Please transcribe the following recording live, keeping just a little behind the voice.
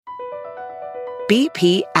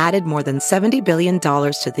BP added more than $70 billion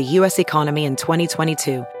to the U.S. economy in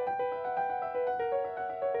 2022.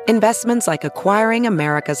 Investments like acquiring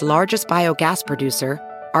America's largest biogas producer,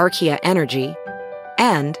 Archaea Energy,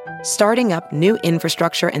 and starting up new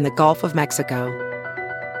infrastructure in the Gulf of Mexico.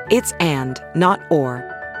 It's and, not or.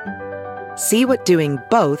 See what doing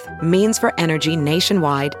both means for energy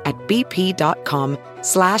nationwide at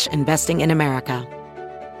bp.com/investing in America.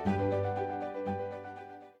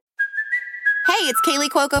 Hey, it's Kaylee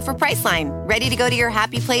Cuoco for Priceline. Ready to go to your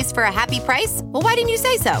happy place for a happy price? Well, why didn't you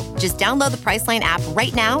say so? Just download the Priceline app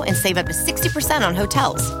right now and save up to 60% on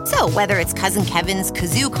hotels. So whether it's Cousin Kevin's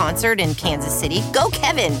Kazoo Concert in Kansas City, go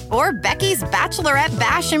Kevin, or Becky's Bachelorette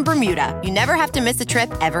Bash in Bermuda, you never have to miss a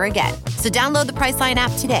trip ever again. So download the Priceline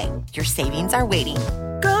app today. Your savings are waiting.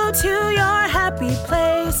 Go to your happy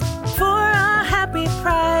place for a happy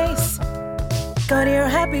price. Go to your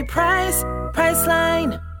happy price,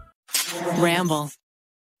 Priceline. Ramble.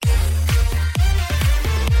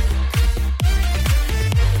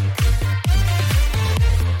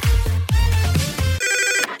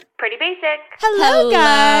 Pretty basic. Hello,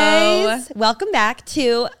 guys. Welcome back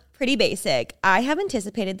to Pretty Basic. I have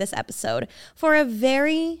anticipated this episode for a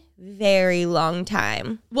very, very long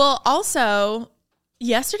time. Well, also,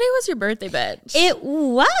 yesterday was your birthday, bitch. It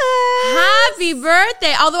was. Happy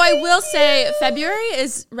birthday. Although I will say February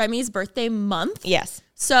is Remi's birthday month. Yes.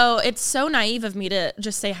 So it's so naive of me to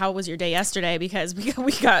just say, how was your day yesterday? Because we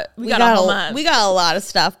got a whole month. We got a lot of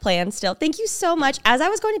stuff planned still. Thank you so much. As I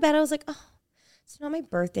was going to bed, I was like, oh, it's not my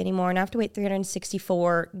birthday anymore. And I have to wait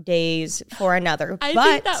 364 days for another. I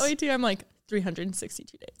think that way too. I'm like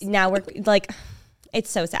 362 days. Now we're like... It's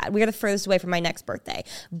so sad. We are the furthest away from my next birthday.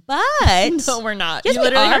 But... No, we're not. Yes, you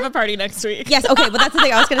literally we are. have a party next week. Yes, okay, but that's the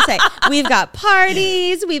thing I was going to say. We've got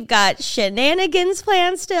parties. We've got shenanigans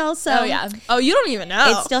planned still. So oh, yeah. Oh, you don't even know.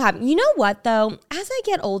 It's still happening. You know what, though? As I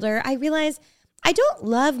get older, I realize I don't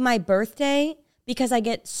love my birthday because I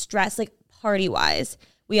get stressed, like party-wise.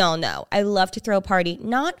 We all know. I love to throw a party,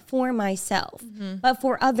 not for myself, but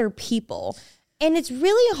for other people. And it's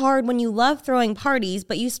really hard when you love throwing parties,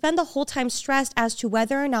 but you spend the whole time stressed as to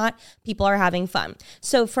whether or not people are having fun.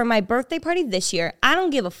 So for my birthday party this year, I don't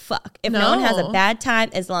give a fuck if no one has a bad time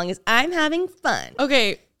as long as I'm having fun.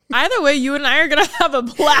 Okay. Either way, you and I are going to have a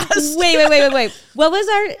blast. Wait. What was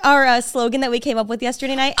our slogan that we came up with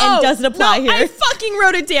yesterday night? And does it apply here? I fucking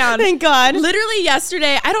wrote it down. Thank God. Literally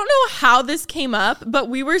yesterday, I don't know how this came up, but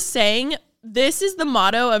we were saying this is the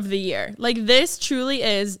motto of the year. Like, this truly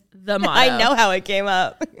is the motto. I know how it came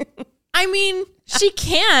up. I mean, she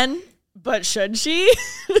can, but should she?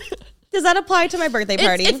 Does that apply to my birthday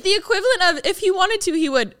party? It's the equivalent of if he wanted to, he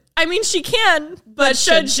would. I mean, she can, but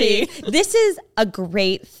should she? This is a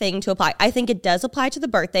great thing to apply. I think it does apply to the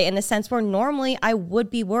birthday in the sense where normally I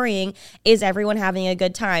would be worrying, is everyone having a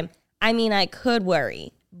good time? I mean, I could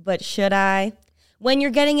worry, but should I? When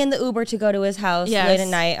you're getting in the Uber to go to his house late at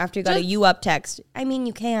night after you got a you up text, I mean,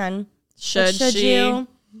 you can. Should she? You?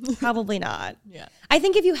 Probably not. Yeah. I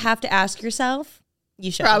think if you have to ask yourself,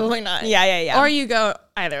 you should. Probably not. Yeah. Or you go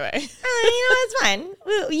either way. It's fine.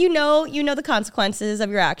 You know the consequences of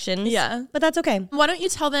your actions. Yeah. But that's okay. Why don't you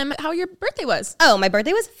tell them how your birthday was? Oh, my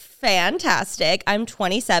birthday was fantastic. I'm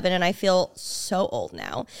 27 and I feel so old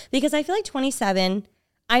now because I feel like 27...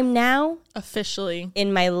 I'm now officially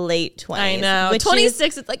in my late 20s. I know.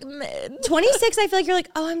 26, it's like mid. 26, I feel like you're like,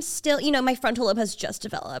 oh, I'm still, my frontal lobe has just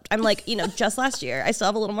developed. I'm like, just last year. I still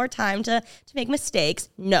have a little more time to make mistakes.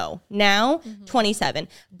 No. Now, 27.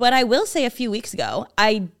 But I will say a few weeks ago,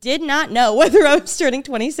 I did not know whether I was turning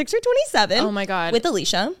 26 or 27. Oh, my God. With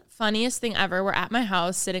Alicia. Funniest thing ever. We're at my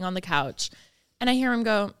house sitting on the couch, and I hear him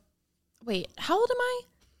go, wait, how old am I?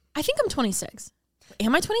 I think I'm 26.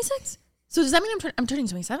 Am I 26? So does that mean I'm turning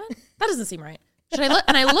 27? That doesn't seem right. Should I look?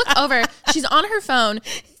 And I look over. She's on her phone,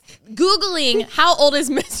 Googling how old is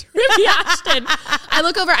Miss Remi Ashton. I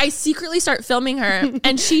look over. I secretly start filming her,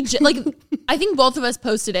 and she I think both of us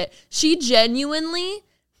posted it. She genuinely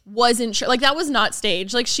wasn't sure. Like, that was not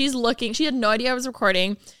staged. Like, she's looking. She had no idea I was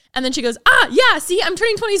recording. And then she goes, yeah, see, I'm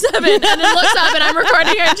turning 27. And then looks up and I'm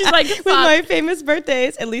recording her. And she's like, fuck. With my famous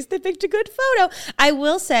birthdays, at least they picked a good photo. I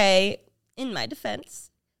will say, in my defense,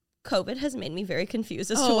 COVID has made me very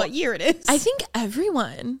confused as to what year it is. I think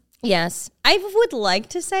everyone. Yes. I would like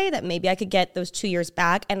to say that maybe I could get those 2 years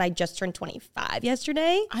back, and I just turned 25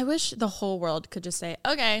 yesterday. I wish the whole world could just say,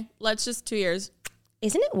 okay, let's just 2 years.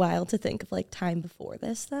 Isn't it wild to think of like time before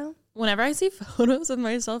this, though? Whenever I see photos of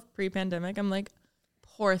myself pre-pandemic, I'm like,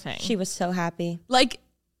 poor thing. She was so happy. Like,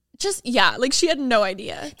 like she had no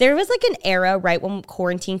idea. There was like an era right when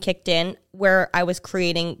quarantine kicked in where I was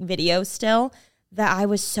creating videos still. that I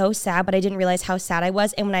was so sad, but I didn't realize how sad I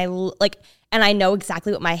was. And when and I know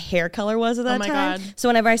exactly what my hair color was at that time. God. So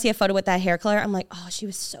whenever I see a photo with that hair color, I'm like, oh, she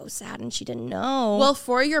was so sad and she didn't know. Well,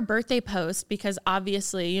 for your birthday post, because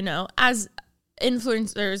obviously, as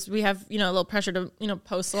influencers, we have, a little pressure to,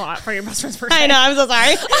 post a lot for your best friend's birthday. I know, I'm so sorry.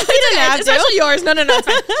 I didn't have to. Especially yours. No,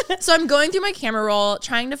 it's fine. So I'm going through my camera roll,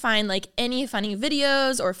 trying to find like any funny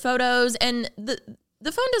videos or photos, and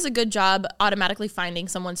the phone does a good job automatically finding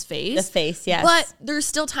someone's face. The face, yes. But there's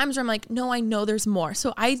still times where I'm like, no, I know there's more.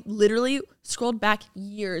 So I literally scrolled back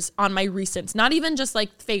years on my recents, not even just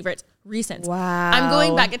like favorites, recents. Wow. I'm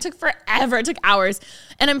going back. It took forever. It took hours.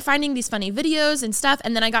 And I'm finding these funny videos and stuff.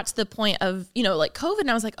 And then I got to the point of, like COVID, and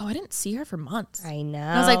I was like, oh, I didn't see her for months. I know.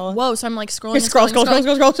 And I was like, whoa. So I'm like scrolling.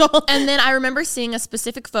 Scroll. And then I remember seeing a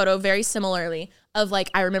specific photo very similarly of like,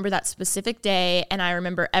 I remember that specific day and I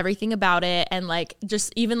remember everything about it. And like,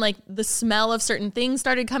 just even like the smell of certain things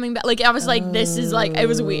started coming back. Like I was like, this is like, it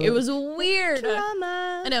was weird. It was weird.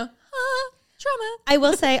 Trauma. I know. Trauma. I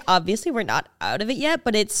will say, obviously we're not out of it yet,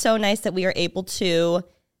 but it's so nice that we are able to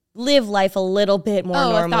live life a little bit more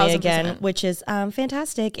normally again, which is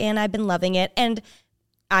fantastic. And I've been loving it. And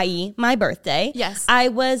i.e. my birthday. Yes. I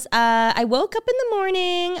woke up in the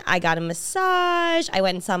morning, I got a massage, I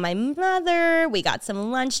went and saw my mother, we got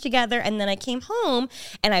some lunch together, and then I came home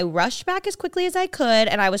and I rushed back as quickly as I could,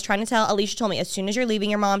 and I was trying to tell, Alicia told me, as soon as you're leaving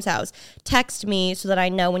your mom's house, text me so that I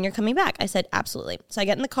know when you're coming back. I said, absolutely. So I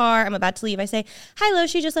get in the car, I'm about to leave, I say, hi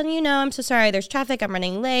Loshi, just letting you know, I'm so sorry, there's traffic, I'm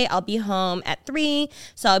running late, I'll be home at 3,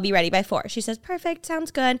 so I'll be ready by 4. She says, perfect, sounds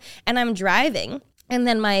good, and I'm driving. And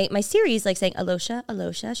then my Siri's like saying, Alosha,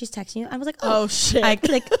 she's texting you. I was like, oh shit. I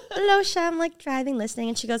click, Alosha, I'm like driving, listening.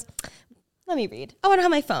 And she goes, let me read. Oh, I don't have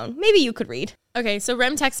my phone. Maybe you could read. Okay, so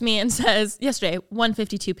Rem texts me and says, yesterday,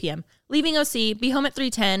 1:52 p.m., leaving OC, be home at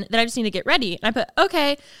 3:10, then I just need to get ready. And I put,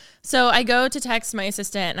 okay. So I go to text my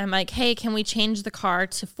assistant and I'm like, hey, can we change the car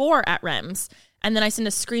to 4 at Rem's? And then I send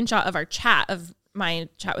a screenshot of my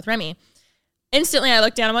chat with Remi. Instantly, I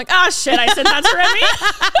look down. I'm like, oh, shit, I sent that to Remi.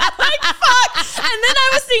 Like, fuck. And then I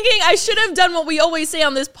was thinking I should have done what we always say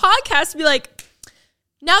on this podcast, to be like,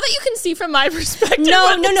 now that you can see from my perspective.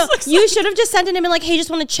 No. You should have just sent it and been like, hey,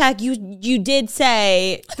 just want to check. You did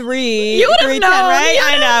say 3. You would have known, right?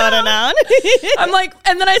 I know, I don't know. I'm like,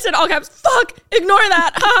 and then I said all caps, fuck, ignore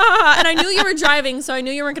that. And I knew you were driving, so I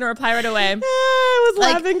knew you weren't going to reply right away. I was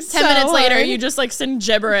laughing 10 minutes later, you just like send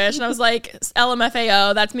gibberish. And I was like,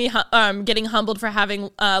 LMFAO, that's me getting humbled for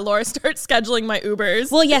having Laura start scheduling my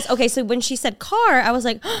Ubers. Well, yes. Okay, so when she said car, I was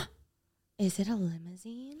like, is it a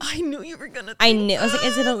limousine? I knew you were going to. I knew. I was like,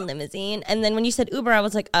 is it a limousine? And then when you said Uber, I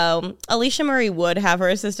was like, oh, Alicia Murray would have her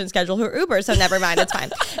assistant schedule her Uber, so never mind, it's fine.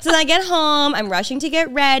 So then I get home, I'm rushing to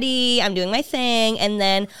get ready, I'm doing my thing, and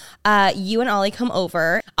then you and Ollie come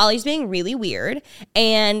over. Ollie's being really weird,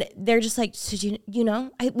 and they're just like, so you know?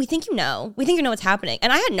 We think you know. We think you know what's happening.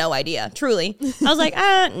 And I had no idea, truly. I was like,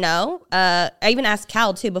 no. I even asked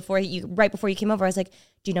Cal, too, right before you came over. I was like,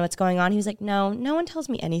 do you know what's going on? He was like, no one tells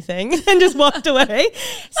me anything, and just walked away.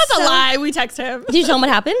 That's a lie. We text him. Did you tell him what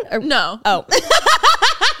happened? No. Oh.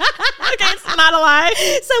 Okay, it's not a lie.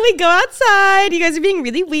 So we go outside. You guys are being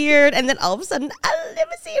really weird. And then all of a sudden, a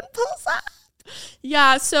limousine pulls up.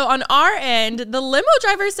 Yeah, so on our end, the limo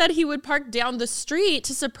driver said he would park down the street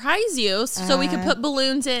to surprise you so we could put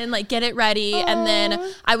balloons in, like get it ready. And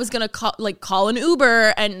then I was going to call an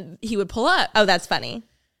Uber and he would pull up. Oh, that's funny.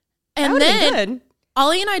 And then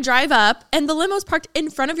Ollie and I drive up and the limo's parked in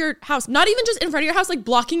front of your house. Not even just in front of your house, like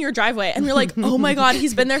blocking your driveway. And we're like, oh my God,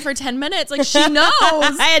 he's been there for 10 minutes. Like, she knows.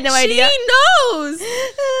 I had no idea. She knows.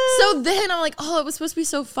 So then I'm like, oh, it was supposed to be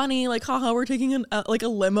so funny. Like, haha, we're taking a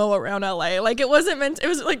limo around LA. Like, it wasn't meant, it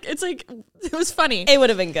was like, it was funny. It would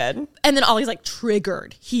have been good. And then Ollie's like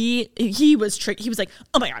triggered. He was triggered. He was like,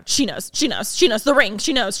 oh my God, she knows the ring.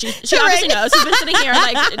 She knows. She obviously knows. He's been sitting here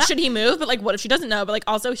like, should he move? But like, what if she doesn't know? But like,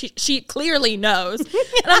 also she clearly knows.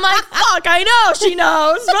 And I'm like, fuck, I know she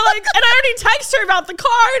knows. But like, and I already texted her about the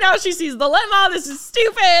car. Now she sees the limo. This is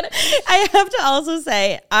stupid. I have to also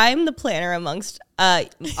say, I'm the planner amongst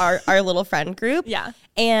our little friend group. Yeah.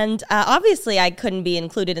 And obviously I couldn't be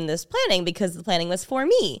included in this planning because the planning was for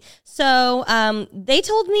me. So they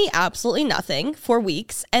told me absolutely nothing for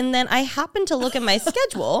weeks. And then I happened to look at my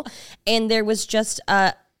schedule and there was just,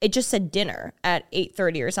 it just said dinner at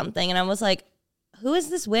 8:30 or something. And I was like, who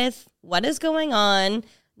is this with? What is going on?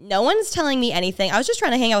 No one's telling me anything. I was just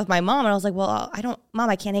trying to hang out with my mom. And I was like, well, Mom,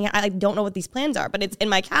 I can't hang out. I don't know what these plans are, but it's in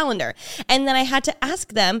my calendar. And then I had to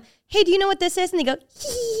ask them, hey, do you know what this is? And they go,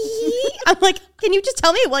 hee. I'm like, can you just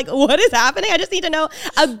tell me like what is happening? I just need to know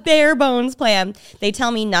a bare bones plan. They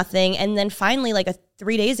tell me nothing. And then finally, like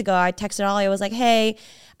 3 days ago, I texted Ollie. I was like, hey,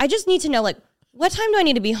 I just need to know, like, what time do I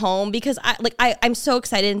need to be home? Because I'm so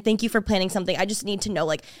excited and thank you for planning something. I just need to know,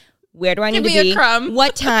 like, where do I need to be? A crumb.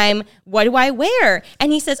 What time? What do I wear?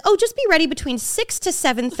 And he says, oh, just be ready between 6 to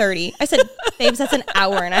 7:30. I said, babes, that's an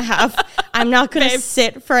hour and a half. I'm not going to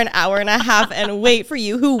sit for an hour and a half and wait for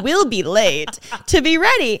you, who will be late, to be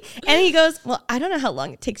ready. And he goes, well, I don't know how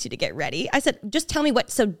long it takes you to get ready. I said, just tell me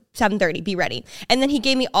so 7:30, be ready. And then he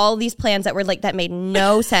gave me all these plans that were like, that made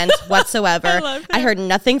no sense whatsoever. I heard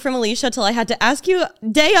nothing from Alicia till I had to ask you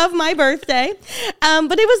day of my birthday.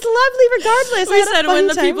 But it was lovely regardless. We said when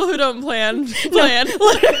the people who don't plan.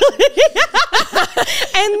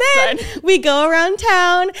 And then we go around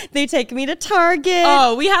town. They take me to Target.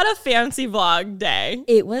 Oh, we had a fancy vlog day.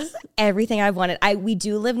 It was everything I wanted. We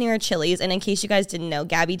do live near a Chili's. And in case you guys didn't know,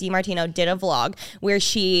 Gabby DiMartino did a vlog where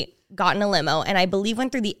she got in a limo and I believe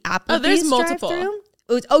went through the Applebee's there's multiple. drive-thru.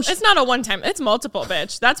 It's not a one time. It's multiple,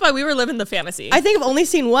 bitch. That's why we were living the fantasy. I think I've only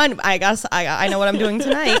seen one. I guess I know what I'm doing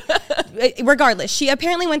tonight. Regardless, she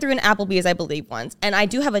apparently went through an Applebee's, I believe, once. And I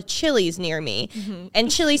do have a Chili's near me. Mm-hmm.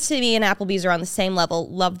 And Chili's to me and Applebee's are on the same level.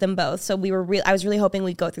 Love them both. So I was really hoping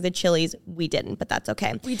we'd go through the Chili's. We didn't, but that's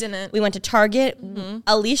okay. We didn't. We went to Target. Mm-hmm.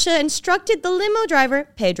 Alicia instructed the limo driver,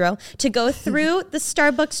 Pedro, to go through the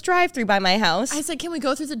Starbucks drive-thru by my house. I said, can we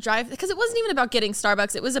go through the drive? Because it wasn't even about getting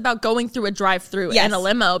Starbucks. It was about going through a drive-thru and a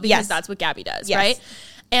limo because that's what Gabby does, right?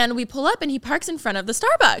 And we pull up and he parks in front of the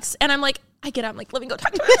Starbucks. And I'm like, I get out, I'm like, let me go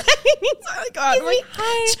talk to him. Oh my God. I'm like,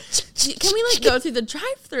 hi. Can we like go through the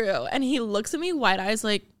drive-thru? And he looks at me wide eyes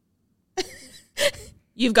like,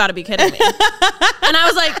 you've got to be kidding me. And I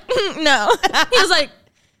was like, no. He was like,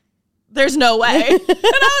 there's no way. And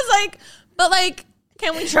I was like, but like,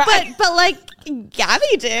 can we try? But like,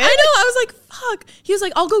 Gabby did. I know. I was like, fuck. He was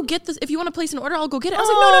like, I'll go get this. If you want to place an order, I'll go get it. I was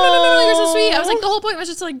like, no, you're so sweet. I was like, the whole point was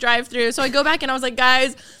just to like drive through. So I go back and I was like,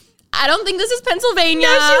 guys, I don't think this is Pennsylvania.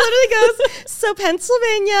 Yeah, she literally goes, so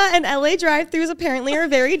Pennsylvania and LA drive-thrus apparently are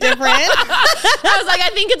very different. I was like, I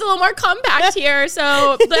think it's a little more compact here.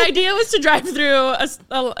 So the idea was to drive through.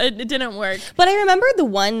 It didn't work. But I remember the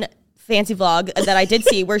one fancy vlog that I did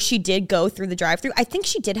see where she did go through the drive-thru. I think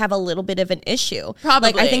she did have a little bit of an issue.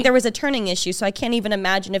 Probably. Like, I think there was a turning issue, so I can't even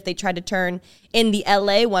imagine if they tried to turn in the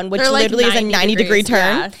LA one, which literally is a 90-degree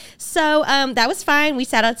turn. Yeah. So that was fine. We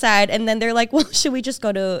sat outside, and then they're like, well, should we just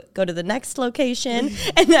go to the next location?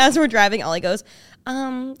 And as we're driving, Ollie goes,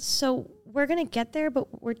 so we're going to get there,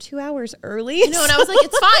 but we're 2 hours early. No, and I was like,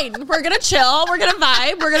 it's fine. We're going to chill. We're going to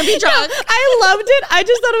vibe. We're going to be drunk. No, I loved it. I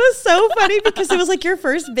just thought it was so funny because it was like your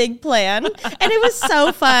first big plan. And it was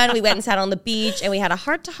so fun. We went and sat on the beach and we had a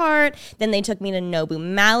heart-to-heart. Then they took me to Nobu,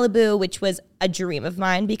 Malibu, which was a dream of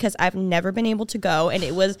mine because I've never been able to go. And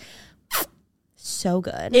it was so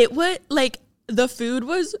good. It was like the food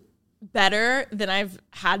was better than I've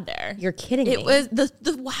had there. You're kidding me. It was the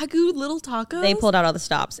Wagyu little tacos. They pulled out all the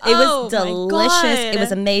stops. It was delicious. It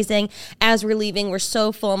was amazing. As we're leaving, we're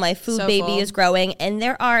so full. My food baby is growing. And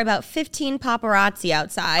there are about 15 paparazzi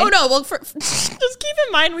outside. Oh, no. Well, just keep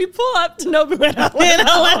in mind, we pull up to Nobu in a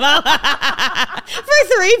limo. For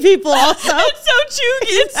 3 people also. It's so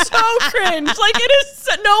chuggy. It's so cringe. Like, it is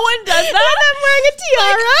so, no one does that. And I'm wearing a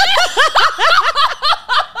tiara.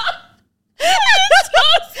 It's so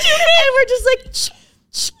stupid. And we're just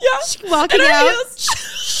like walking out.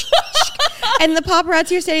 And the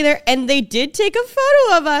paparazzi are standing there, and they did take a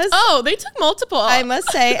photo of us. Oh, they took multiple. I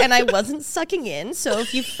must say, and I wasn't sucking in. So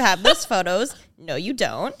if you have those photos, no, you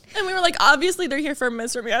don't. And we were like, obviously they're here for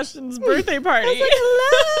Miss Remi Ashton's birthday party. I was like,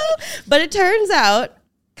 hello. But it turns out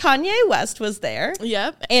Kanye West was there.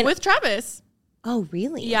 Yep, and with Travis. Oh,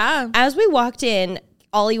 really? Yeah. As we walked in,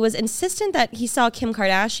 Ollie was insistent that he saw Kim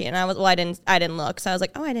Kardashian. I didn't look. So I was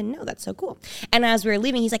like, oh, I didn't know. That's so cool. And as we were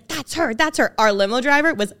leaving, he's like, that's her. Our limo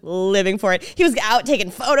driver was living for it. He was out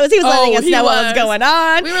taking photos. He was letting us know what was going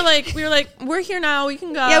on. We were like, we're here now. We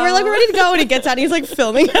can go. Yeah, we're ready to go. And he gets out and he's like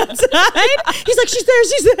filming outside. He's like, she's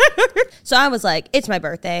there. So I was like, it's my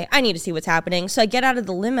birthday. I need to see what's happening. So I get out of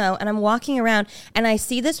the limo and I'm walking around and I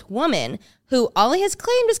see this woman who Ollie has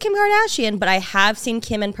claimed is Kim Kardashian, but I have seen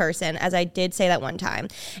Kim in person, as I did say that one time.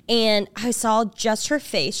 And I saw just her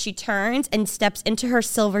face. She turns and steps into her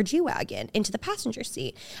silver G-Wagon, into the passenger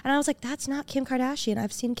seat. And I was like, that's not Kim Kardashian.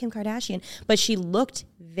 I've seen Kim Kardashian. But she looked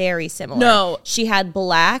very similar. No. She had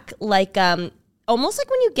black, like, almost like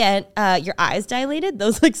when you get your eyes dilated,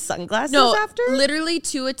 those like sunglasses after. Literally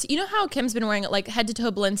to a T. You know how Kim's been wearing like head to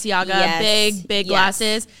toe Balenciaga, big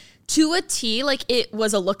glasses? To a T, like it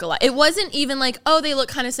was a look-alike. It wasn't even like, oh, they look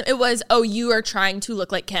kind of similar. It was, oh, you are trying to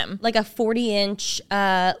look like Kim. Like a 40-inch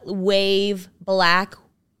wave black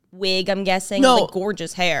wig, I'm guessing. No. Like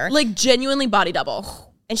gorgeous hair. Like genuinely body double.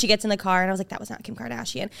 And she gets in the car, and I was like, that was not Kim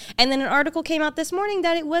Kardashian. And then an article came out this morning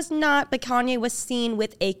that it was not, but Kanye was seen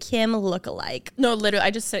with a Kim lookalike. No, literally,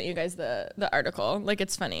 I just sent you guys the article. Like,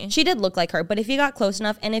 it's funny. She did look like her, but if you got close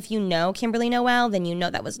enough, and if you know Kimberly Noel, then you know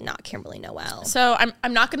that was not Kimberly Noel. So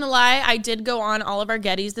I'm not gonna lie, I did go on all of our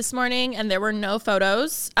Gettys this morning, and there were no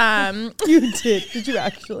photos. You did? Did you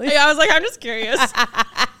actually? Yeah, I was like, I'm just curious.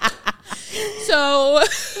 So,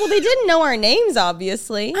 Well, they didn't know our names,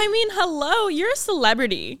 obviously. I mean, hello, you're a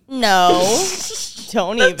celebrity. No,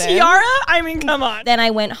 don't The even. tiara? I mean, come on. Then I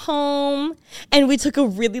went home, and we took a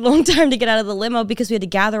really long time to get out of the limo because we had to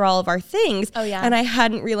gather all of our things. Oh, yeah. And I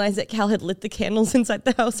hadn't realized that Cal had lit the candles inside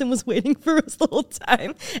the house and was waiting for us the whole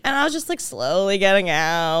time. And I was just like slowly getting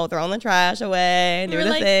out, throwing the trash away, doing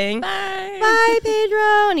the thing. Bye,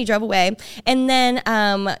 Pedro. And he drove away. And then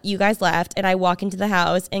you guys left, and I walk into the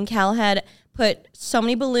house, and Cal had put so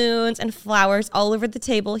many balloons and flowers all over the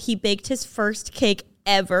table. He baked his first cake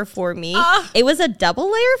ever for me. It was a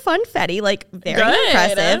double layer funfetti, like very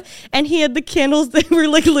impressive. And he had the candles that were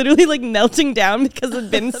like literally like melting down because it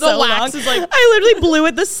had been so long. Is like I literally blew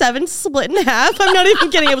it, the 7 split in half. I'm not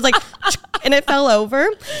even kidding. It was like, and it fell over.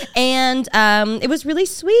 And it was really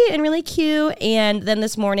sweet and really cute. And then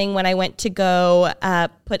this morning when I went to go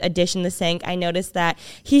put a dish in the sink, I noticed that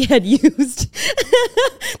he had used,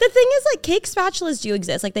 the thing is like cake spatulas do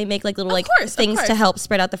exist. Like they make like little things to help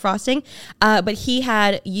spread out the frosting. But he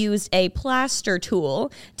had used a plaster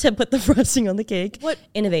tool to put the frosting on the cake. What?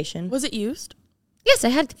 Innovation. Was it used? Yes,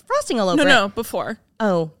 it had frosting all over it. No, before.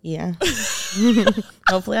 Oh, yeah.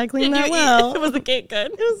 Hopefully I cleaned that well. Was the cake good?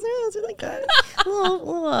 It was really good. a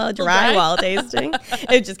little dry while tasting. It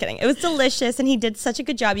was just kidding. It was delicious, and he did such a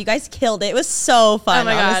good job. You guys killed it. It was so fun,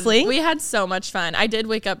 honestly. God. We had so much fun. I did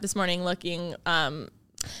wake up this morning looking not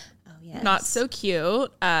so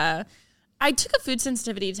cute. I took a food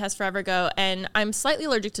sensitivity test forever ago, and I'm slightly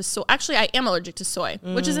allergic to soy. Actually, I am allergic to soy,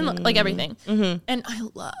 which is in like everything. Mm-hmm. And I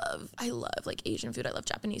love like Asian food. I love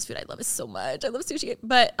Japanese food. I love it so much. I love sushi,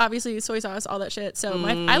 but obviously soy sauce, all that shit. So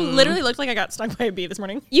I literally looked like I got stung by a bee this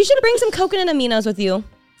morning. You should bring some coconut aminos with you.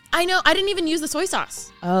 I know. I didn't even use the soy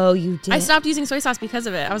sauce. Oh, you did? I stopped using soy sauce because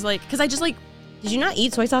of it. I was like, because I just like. Did you not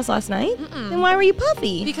eat soy sauce last night? Then why were you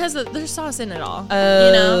puffy? Because there's sauce in it all. Oh,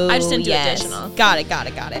 you know, I just didn't do additional. Got it.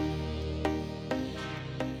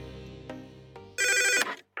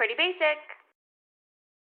 Pretty basic.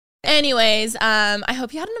 Anyways, I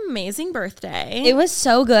hope you had an amazing birthday. It was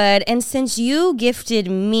so good. And since you gifted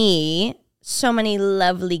me so many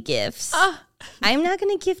lovely gifts, I'm not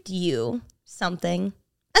going to gift you something.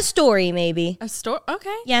 A story, maybe. A story?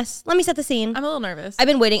 Okay. Yes. Let me set the scene. I'm a little nervous. I've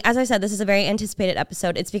been waiting. As I said, this is a very anticipated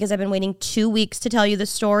episode. It's because I've been waiting 2 weeks to tell you the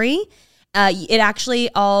story. It actually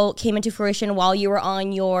all came into fruition while you were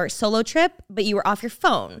on your solo trip, but you were off your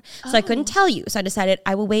phone. So I couldn't tell you. So I decided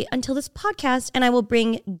I will wait until this podcast and I will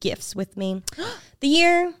bring gifts with me. The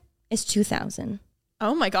year is 2000.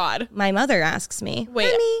 Oh my God. My mother asks me, wait,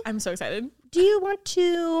 Remi, I'm so excited. do you want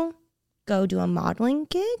to go do a modeling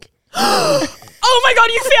gig? Oh my God,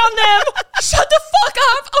 you found them. Shut the fuck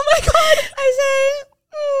up. Oh my God. I say,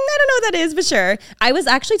 I don't know what that is, but sure. I was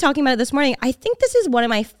actually talking about it this morning. I think this is one of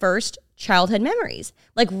my first childhood memories,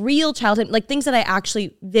 like real childhood, like things that I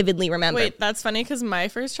actually vividly remember. Wait, that's funny because my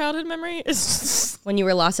first childhood memory is when you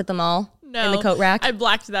were lost at the mall. No, in the coat rack. I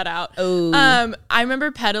blacked that out. Oh, I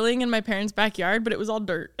remember pedaling in my parents' backyard, but it was all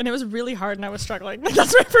dirt and it was really hard and I was struggling.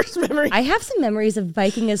 That's my first memory. I have some memories of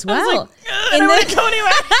biking as well. I was like, I don't want to go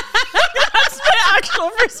anywhere. That's my actual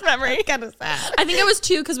first memory. Kind of sad. I think I was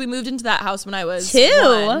 2 because we moved into that house when I was 2.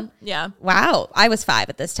 1. Yeah. Wow. I was 5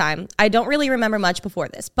 at this time. I don't really remember much before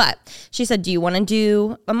this, but she said, do you want to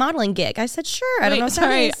do a modeling gig? I said, sure. I don't know what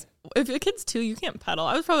that is. If a kid's 2, you can't pedal.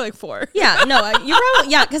 I was probably like 4. Yeah, no, you're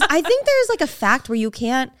probably, yeah, because I think there's like a fact where you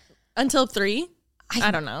can't. Until 3?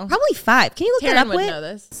 I don't know. Probably 5. Can you look Karen that up, would Whit? know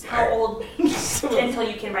this. How old until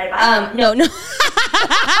you can ride a bike? No.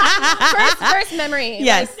 First memory.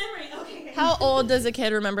 Yes. How old does a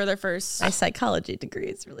kid remember their first? My psychology degree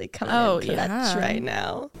is really coming in clutch right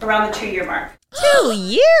now. Around the 2-year mark. 2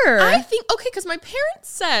 years? I think, okay, because my parents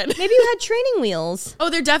said. Maybe you had training wheels. Oh,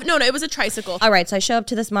 they're no, it was a tricycle. All right, so I show up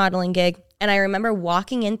to this modeling gig, and I remember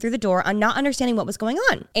walking in through the door and not understanding what was going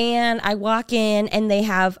on. And I walk in, and they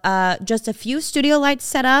have just a few studio lights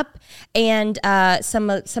set up and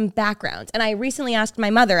some backgrounds. And I recently asked my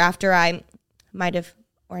mother after I might have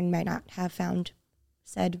or might not have found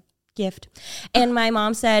said gift. And my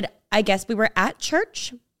mom said, I guess we were at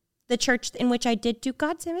church, the church in which I did do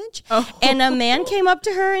God's image. Oh. And a man came up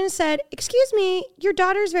to her and said, excuse me, your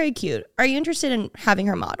daughter's very cute. Are you interested in having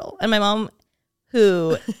her model? And my mom,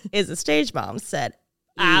 who is a stage mom, said,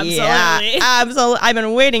 Absolutely. yeah, absolutely. I've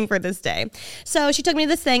been waiting for this day. So she took me to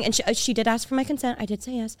this thing, and she did ask for my consent. I did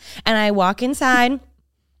say yes. And I walk inside.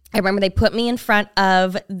 I remember they put me in front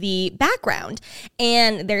of the background,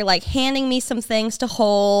 and they're like handing me some things to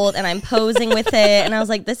hold, and I'm posing with it. And I was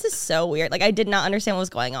like, this is so weird. Like, I did not understand what was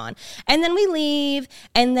going on. And then we leave.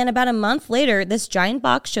 And then about a month later, this giant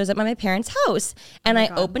box shows up at my parents' house, and I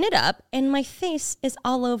open it up, and my face is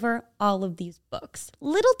all over all of these books.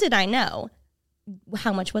 Little did I know.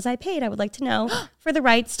 How much was I paid? I would like to know for the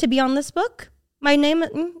rights to be on this book. My name,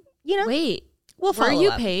 you know. Wait, we'll follow were you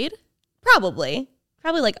up. paid? Probably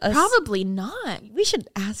like us. Probably not. We should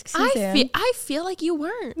ask Suzanne. I feel like you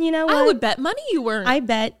weren't. You know what? I would bet money you weren't. I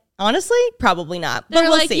bet. Honestly, probably not. They're but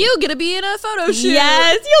we'll like, see. you get to be in a photo shoot.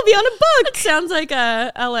 Yes, you'll be on a book. That sounds like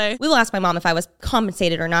LA. We will ask my mom if I was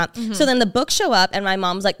compensated or not. So then the books show up, and my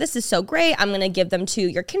mom's like, this is so great. I'm going to give them to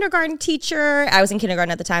your kindergarten teacher. I was in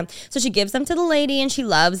kindergarten at the time. So she gives them to the lady, and she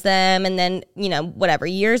loves them. And then, you know, whatever,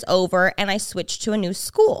 years over, and I switched to a new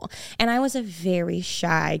school. And I was a very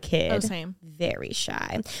shy kid. Oh, same. Very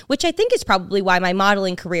shy, which I think is probably why my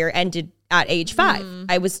modeling career ended at age 5.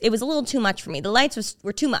 It was a little too much for me. The lights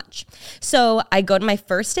were too much. So I go to my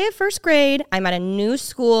first day of first grade. I'm at a new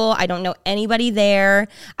school. I don't know anybody there.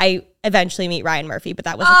 I eventually meet Ryan Murphy, but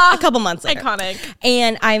that was a couple months later. Iconic.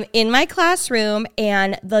 And I'm in my classroom,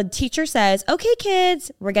 and the teacher says, okay, kids,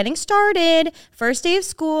 we're getting started. First day of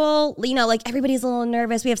school. You know, like, everybody's a little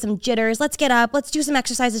nervous. We have some jitters. Let's get up. Let's do some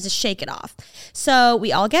exercises to shake it off. So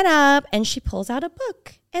we all get up, and she pulls out a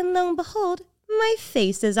book. And lo and behold, my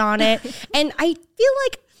face is on it. And I feel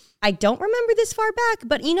like I don't remember this far back,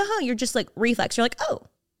 but you know how you're just like reflex. You're like, oh,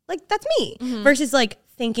 like, that's me. Versus like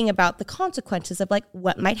thinking about the consequences of like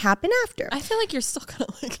what might happen after. I feel like you're still kind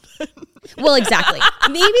of like that. Well, exactly.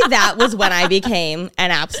 Maybe that was when I became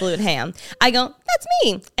an absolute ham. I go, that's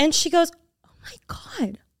me. And she goes, oh my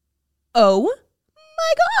God. Oh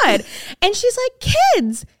my God. And she's like,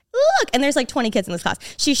 kids, look. And there's like 20 kids in this class.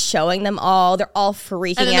 She's showing them all. They're all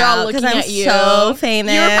freaking And then they're all out looking because I'm at you. so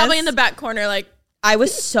famous. You were probably in the back corner like, I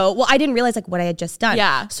was so, well, I didn't realize like what I had just done.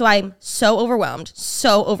 Yeah. So I'm so overwhelmed,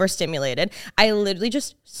 so overstimulated. I literally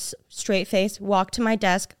just straight face, walk to my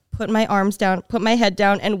desk, put my arms down, put my head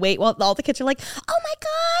down, and wait while all the kids are like, oh my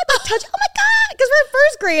God, like touch, oh my God, because we're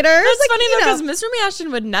first graders. that's like, funny you though, know. because Mr.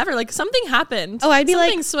 Ashton would never, like, something happened. Oh, I'd be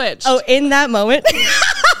something like, switched. Oh, in that moment,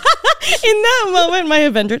 my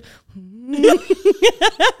Avengers.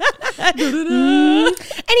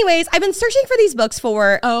 Anyways, I've been searching for these books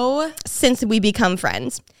since we become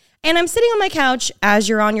friends. And I'm sitting on my couch as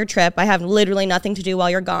you're on your trip. I have literally nothing to do while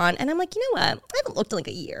you're gone. And I'm like, you know what? I haven't looked in like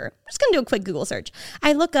a year. I'm just going to do a quick Google search.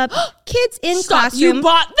 I look up kids in classroom. You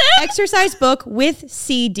bought them? Exercise book with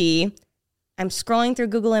CD. I'm scrolling through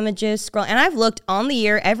Google Images, and I've looked on the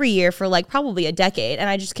year every year for like probably a decade, and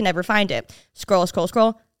I just can never find it. Scroll.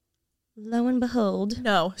 Lo and behold.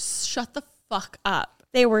 No, shut the fuck up.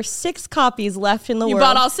 There were 6 copies left in the world. You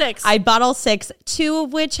bought all 6? I bought all 6, 2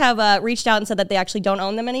 of which have reached out and said that they actually don't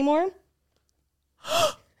own them anymore. And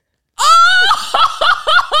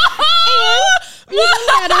even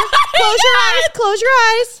better, close your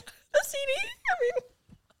eyes. The CD? I mean,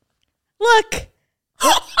 Look.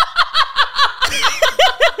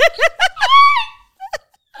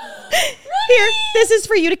 Here, this is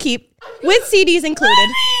for you to keep, with CDs included.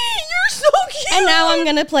 you're so cute. And now I'm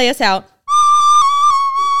going to play us out.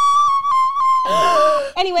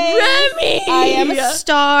 Anyway, Remi! I am a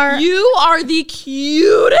star. You are the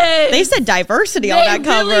cutest. They said diversity on that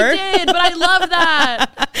cover. They really did, but I love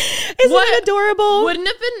that. Isn't it adorable? Wouldn't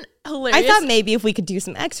it have been hilarious? I thought maybe if we could do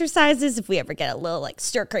some exercises, if we ever get a little like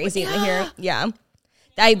stir crazy in here. Yeah.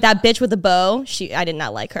 That bitch with the bow, I did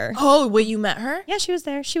not like her. Oh, wait, you met her? Yeah, she was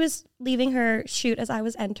there. She was leaving her shoot as I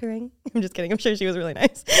was entering. I'm just kidding. I'm sure she was really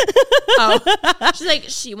nice. Oh. She's like,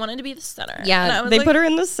 she wanted to be the center. Yeah, they put her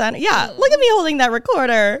in the center. Yeah, look at me holding that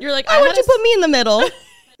recorder. You're like, why would you put me in the middle?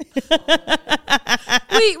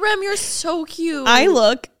 Wait, Rem, you're so cute. I feel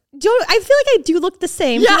like I do look the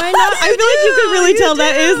same. Yeah, do I not? I feel like you could really tell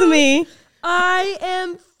that is me. I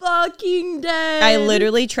am fucking dead. I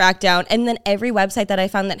literally tracked down, and then every website that I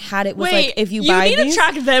found that had it was like, if you buy need these, to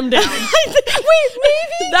track them down. Wait,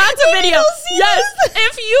 maybe That's a video. see Yes,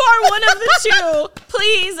 if you are one of the 2,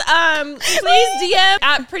 please DM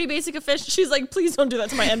at Pretty Basic Official. She's like, please don't do that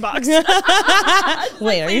to my inbox.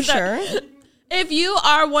 Wait, are you sure? If you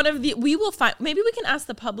are one of the, we will find. Maybe we can ask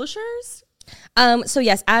the publishers. So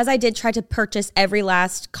yes, as I did try to purchase every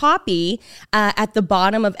last copy, at the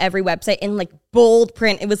bottom of every website in like bold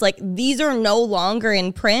print, it was like, these are no longer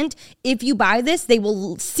in print. If you buy this, they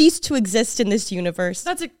will cease to exist in this universe.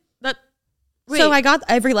 So I got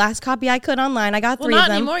every last copy I could online. I got 3 of not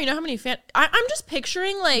them. anymore. You know how many I'm just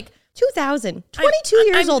picturing like 2000. 22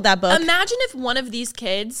 years old, that book. Imagine if one of these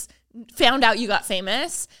kids found out you got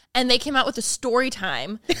famous and they came out with a story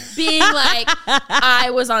time being like,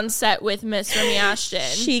 I was on set with Miss Remi Ashton.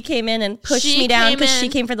 She came in and pushed me down because she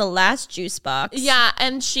came for the last juice box. Yeah,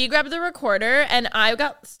 and she grabbed the recorder and I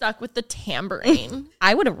got stuck with the tambourine.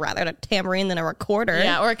 I would have rather had a tambourine than a recorder.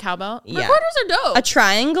 Yeah, or a cowbell. Yeah. Recorders are dope. A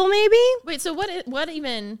triangle, maybe? Wait, so what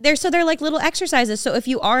even? They're like little exercises. So if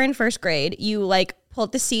you are in first grade, you like pull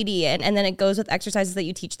the CD in and then it goes with exercises that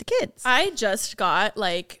you teach the kids. I just got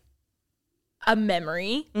like a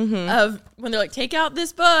memory of when they're like, take out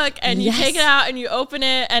this book and you take it out and you open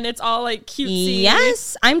it and it's all like cutesy.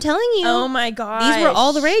 Yes, I'm telling you. Oh my God. These were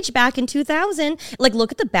all the rage back in 2000. Like,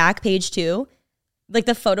 look at the back page too. Like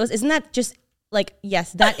the photos. Isn't that just like,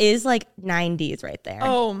 yes, that is like 90s right there.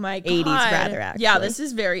 Oh my God. 80s rather, actually. Yeah, this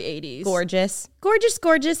is very 80s. Gorgeous. Gorgeous,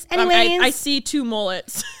 gorgeous. Anyways. I see 2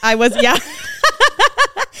 mullets. Yeah.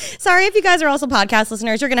 Sorry if you guys are also podcast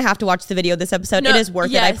listeners. You're going to have to watch the video of this episode. It is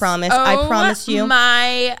worth it, I promise. I promise you.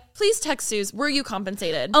 Please text Suze. Were you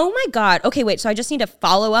compensated? Oh my God. Okay, wait. So I just need to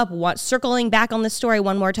follow up. Circling back on this story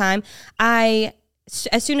one more time.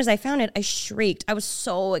 As soon as I found it, I shrieked. I was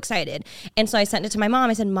so excited. And so I sent it to my mom.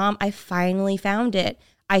 I said, Mom, I finally found it.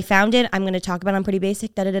 I found it. I'm going to talk about it on Pretty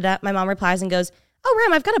Basic. Da-da-da-da. My mom replies and goes, oh,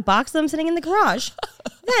 Rem, I've got a box of them sitting in the garage.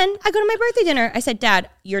 Then I go to my birthday dinner. I said, Dad,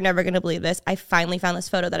 you're never going to believe this. I finally found this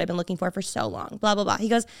photo that I've been looking for so long. Blah, blah, blah. He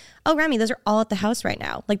goes, oh, Remi, those are all at the house right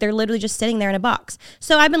now. Like they're literally just sitting there in a box.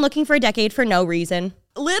 So I've been looking for a decade for no reason.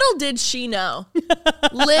 Little did she know.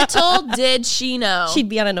 Little did she know. She'd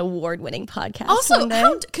be on an award-winning podcast also, one day.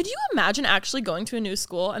 Could you imagine actually going to a new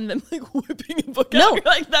school and then like whipping a book out? You're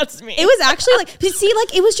like, that's me. It was actually like, see,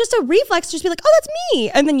 like it was just a reflex to just be like, oh, that's me.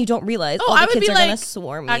 And then you don't realize all the kids are going to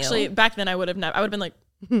swarm you. Actually, back then I would have never. I would have been like,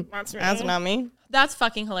 that's me. That's not me. That's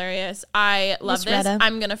fucking hilarious. I love this. Retta.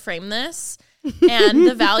 I'm going to frame this. And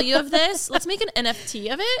the value of this, let's make an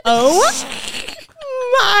NFT of it. Oh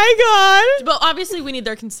my God. But obviously we need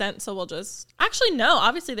their consent, so we'll just... Actually, no.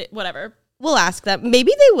 Obviously, whatever. We'll ask them.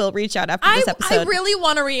 Maybe they will reach out after this episode. I really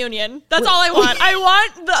want a reunion. That's all I want. I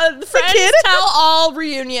want the Friends Tell All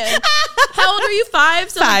reunion. How old are you? 5?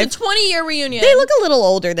 So 5. The 20-year reunion. They look a little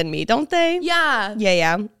older than me, don't they? Yeah.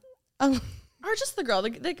 Yeah. Oh. Or just the girl.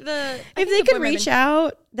 If they could reach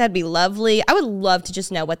out, that'd be lovely. I would love to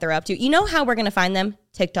just know what they're up to. You know how we're going to find them?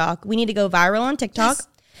 TikTok. We need to go viral on TikTok. Yes.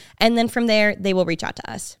 And then from there, they will reach out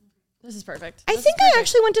to us. This is perfect. I think I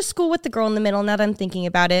actually went to school with the girl in the middle now that I'm thinking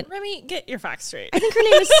about it. Remi, get your facts straight. I think her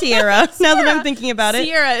name is Sierra, now that I'm thinking about it.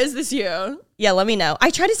 Sierra, is this you? Yeah, let me know.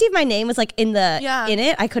 I tried to see if my name was like in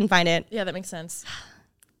it. I couldn't find it. Yeah, that makes sense.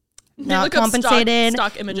 Not compensated,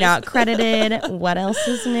 stock images. Not credited. What else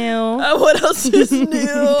is new? What else is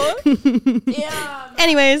new? Yeah.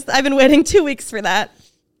 Anyways, I've been waiting 2 weeks for that.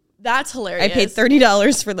 That's hilarious. I paid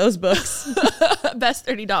 $30 for those books. Best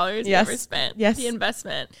 $30 you ever spent. Yes. The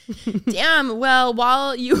investment. Damn. Well,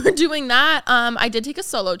 while you were doing that, I did take a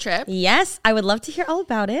solo trip. Yes. I would love to hear all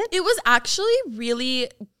about it. It was actually really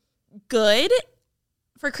good.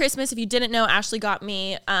 For Christmas, if you didn't know, Ashley got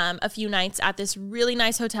me a few nights at this really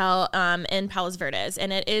nice hotel in Palos Verdes.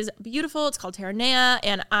 And it is beautiful. It's called Terranea.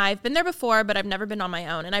 And I've been there before, but I've never been on my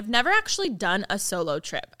own. And I've never actually done a solo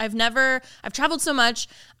trip. I've traveled so much.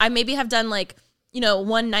 I maybe have done like,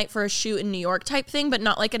 one night for a shoot in New York type thing, but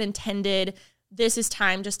not like an intended, this is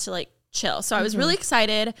time just to like chill. So I was really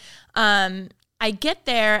excited. I get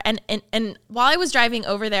there and while I was driving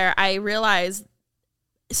over there, I realized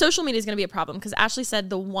social media is going to be a problem because Ashley said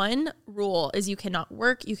the one rule is you cannot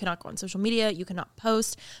work, you cannot go on social media, you cannot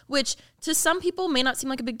post, which to some people may not seem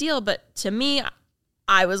like a big deal, but to me,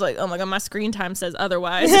 I was like, oh my God, my screen time says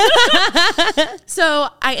otherwise. So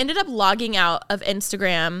I ended up logging out of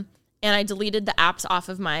Instagram and I deleted the apps off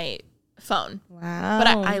of my phone. Wow. But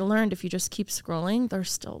I learned if you just keep scrolling, they're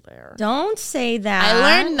still there. Don't say that.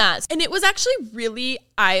 I learned that. And it was actually really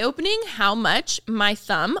eye-opening how much my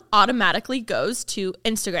thumb automatically goes to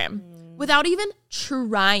Instagram without even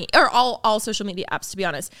trying, or all social media apps, to be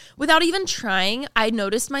honest. Without even trying, I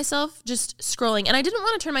noticed myself just scrolling. And I didn't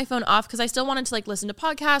want to turn my phone off because I still wanted to like listen to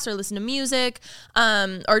podcasts or listen to music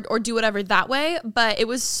or do whatever that way. But it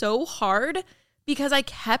was so hard because I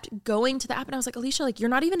kept going to the app and I was like, Alicia, like, you're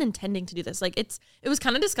not even intending to do this. Like, it was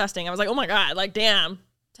kind of disgusting. I was like, oh my God, like, damn,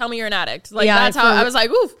 tell me you're an addict. Like, Yeah, that's how I was like,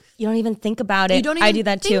 oof. You don't even think about it. You don't even I do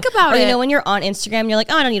that think too. about or, it. You know, when you're on Instagram, you're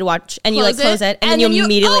like, oh, I don't need to watch. And you like close it. And then you you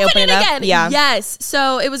immediately open it up. again. Yeah. Yes.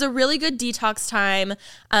 So it was a really good detox time.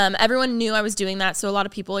 Everyone knew I was doing that. So a lot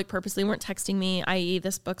of people like purposely weren't texting me, i.e.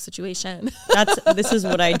 this book situation. This is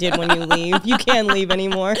what I did when you leave. You can't leave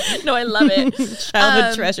anymore. No, I love it.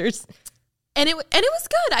 Childhood treasures. And it was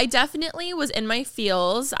good. I definitely was in my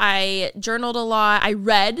feels. I journaled a lot. I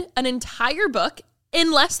read an entire book in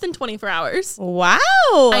less than 24 hours. Wow.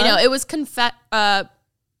 I know. It was what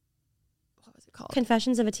was it called?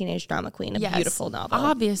 Confessions of a Teenage Drama Queen, a beautiful novel.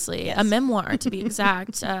 Obviously. Yes. A memoir, to be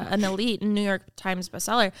exact. An elite New York Times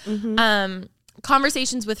bestseller. Mm-hmm.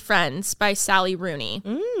 Conversations with Friends by Sally Rooney.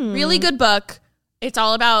 Really good book. It's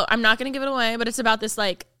all about, I'm not going to give it away, but it's about this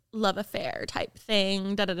like love affair type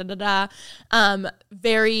thing. Very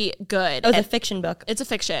good. Oh, it's a fiction book. It's a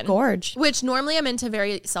fiction. Gorge. Which normally I'm into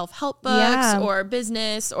very self-help books or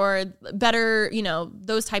business or better,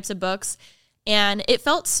 those types of books. And it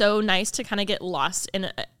felt so nice to kind of get lost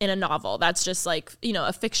in a novel that's just like,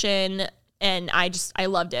 a fiction. And I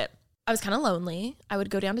loved it. I was kind of lonely. I would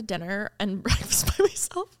go down to dinner and breakfast by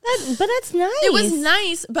myself. But that's nice. It was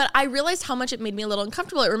nice, but I realized how much it made me a little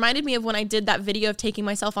uncomfortable. It reminded me of when I did that video of taking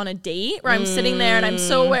myself on a date where I'm sitting there and I'm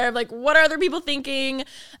so aware of like, what are other people thinking?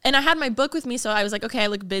 And I had my book with me, so I was like, okay, I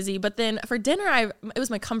look busy. But then for dinner, it was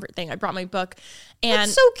my comfort thing. I brought my book. And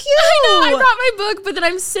that's so cute. I know, I brought my book, but then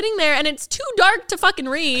I'm sitting there and it's too dark to fucking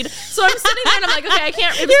read. So I'm sitting there and I'm like, okay, I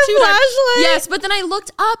can't. It was too dark. Yes, but then I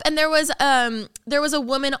looked up and there was a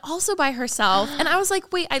woman also by herself, and I was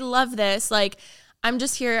like, wait, I love this. Like, I'm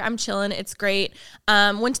just here, I'm chilling, it's great.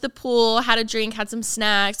 Went to the pool, had a drink, had some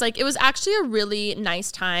snacks. Like, it was actually a really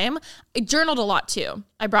nice time. I journaled a lot too.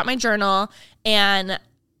 I brought my journal, and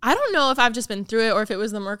I don't know if I've just been through it or if it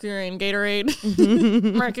was the Mercury and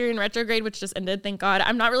Gatorade, Mercury and retrograde, which just ended, thank God.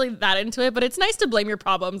 I'm not really that into it, but it's nice to blame your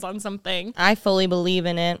problems on something. I fully believe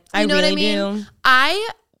in it. I know really what I mean? do. I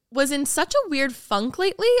was in such a weird funk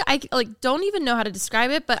lately. I like don't even know how to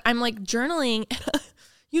describe it, but I'm like journaling.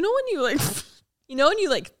 When you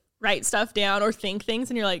like write stuff down or think things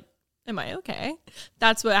and you're like, am I okay?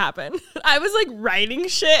 That's what happened. I was like writing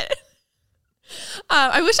shit.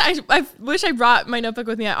 I wish I brought my notebook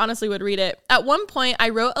with me. I honestly would read it. At one point I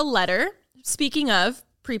wrote a letter. Speaking of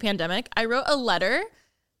pre-pandemic, I wrote a letter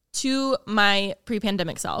to my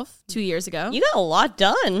pre-pandemic self 2 years ago. You got a lot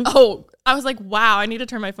done. Oh, I was like, wow, I need to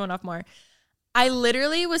turn my phone off more. I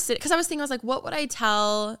literally was sitting, because I was like, what would I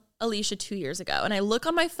tell Alicia 2 years ago? And I look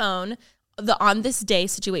on my phone, the on this day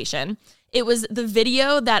situation. It was the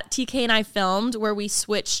video that TK and I filmed where we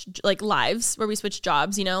switched like lives, where we switched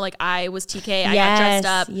jobs, like I was TK, I got dressed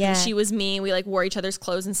up, and she was me. We like wore each other's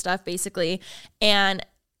clothes and stuff basically. And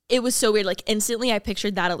it was so weird. Like instantly I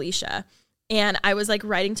pictured that Alicia. And I was like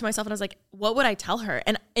writing to myself and I was like, what would I tell her?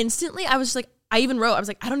 And instantly I was just like, I even wrote, I was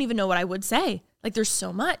like, I don't even know what I would say. Like there's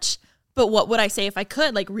so much, but what would I say if I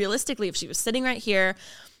could? Like realistically, if she was sitting right here.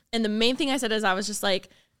 And the main thing I said is I was just like,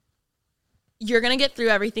 you're going to get through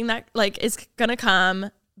everything that like is going to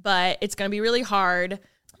come, but it's going to be really hard.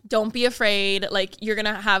 Don't be afraid. Like you're going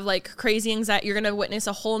to have like crazy anxiety. You're going to witness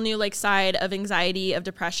a whole new like side of anxiety, of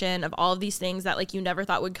depression, of all of these things that like you never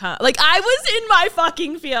thought would come. Like I was in my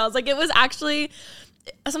fucking feels. Like it was actually,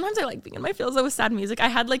 sometimes I like being in my feels with sad music. I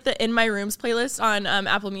had like the In My Rooms playlist on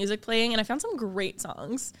Apple Music playing, and I found some great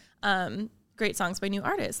songs. Great songs by new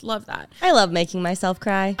artists. Love that. I love making myself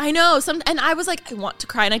cry. I know. And I was like, I want to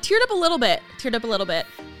cry, and I teared up a little bit.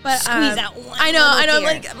 But squeeze out one. I know.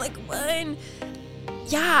 Tear. I'm like one.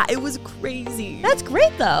 Yeah, it was crazy. That's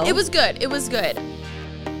great though. It was good.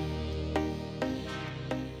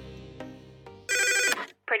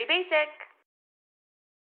 Pretty basic.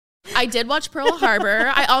 I did watch Pearl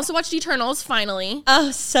Harbor. I also watched Eternals finally.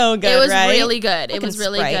 Oh, so good. It was right? really good. Fucking It was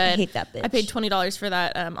really Sprite. good. I hate that bitch. I paid $20 for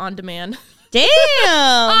that on demand. Damn.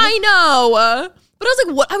 I know. But I was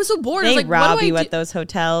like, what? I was so bored. I They was like, rob what do you I at those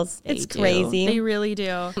hotels. They It's do. crazy. They really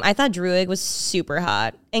do. I thought Druig was super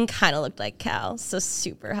hot and kind of looked like Cal. So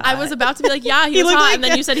super hot. I was about to be like, yeah, he was looked hot. like And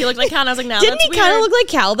then you said he looked like Cal. And I was like, no, Didn't that's he kind of weird. look like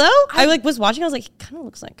Cal though? I like was watching. I was like, he kind of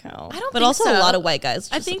looks like Cal. I don't But think also so. a lot of white guys.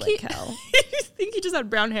 Just I think look he. like Cal. I think he just had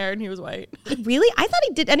brown hair and he was white. Really? I thought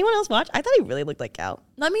he did. Anyone else watch? I thought he really looked like Cal.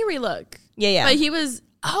 Let me relook. Yeah. But he was.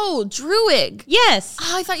 Oh, Druig. Yes.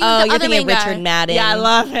 Oh, I thought you. Oh, the you're other thinking main of Richard guy. Madden. Yeah, I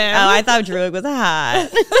love him. Oh, I thought Druig was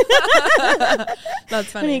hot.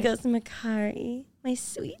 That's When he funny. goes to Makari, my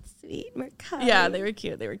sweet, sweet Makari. Yeah, they were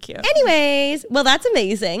cute. Anyways, well, that's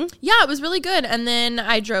amazing. Yeah, it was really good. And then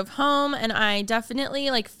I drove home and I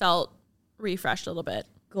definitely like felt refreshed a little bit.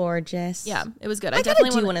 Gorgeous. Yeah, it was good. I gotta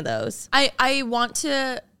definitely do wanna- one of those. I want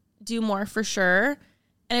to do more for sure.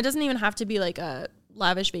 And it doesn't even have to be like a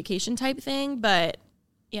lavish vacation type thing, but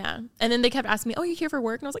yeah. And then they kept asking me, oh, you're here for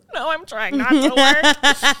work? And I was like, no, I'm trying not to work.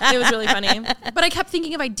 It was really funny. But I kept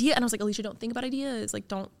thinking of idea. And I was like, Alicia, don't think about ideas. Like,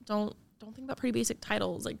 don't think about pretty basic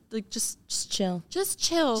titles. Like just chill. Just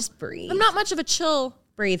chill. Just breathe. I'm not much of a chill.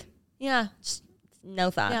 Breathe. Yeah. Just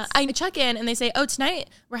no thoughts. Yeah. I check in and they say, oh, tonight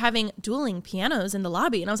we're having dueling pianos in the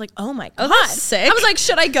lobby. And I was like, oh my God. That's sick. I was like,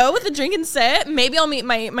 should I go with a drink and sit? Maybe I'll meet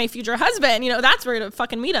my future husband. You know, that's where to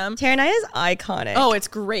fucking meet him. Terra Naya is iconic. Oh, it's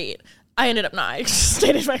great. I ended up not. I just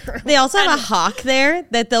stayed in my room. They also have a hawk there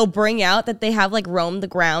that they'll bring out that they have like roam the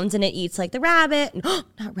grounds and it eats like the rabbit. Not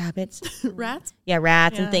rabbits. Rats? Yeah,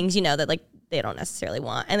 rats and things, you know, that like they don't necessarily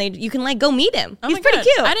want. And you can like go meet him. Oh He's my pretty God.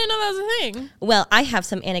 cute. I didn't know that was a thing. Well, I have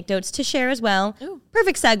some anecdotes to share as well. Ooh.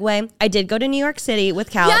 Perfect segue. I did go to New York City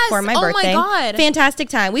with Cal for my birthday. Oh my God. Fantastic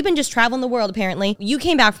time. We've been just traveling the world apparently. You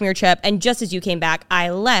came back from your trip and just as you came back, I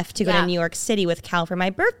left to go to New York City with Cal for my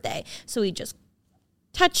birthday. So we just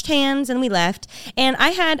touched hands and we left. And I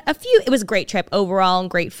had it was a great trip overall,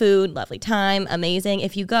 great food, lovely time, amazing.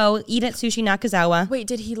 If you go, eat at Sushi Nakazawa. Wait,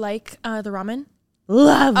 did he like the ramen?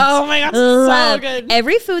 Loved. Oh my God, Loved. so good.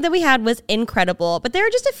 Every food that we had was incredible, but there are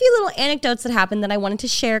just a few little anecdotes that happened that I wanted to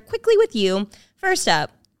share quickly with you. First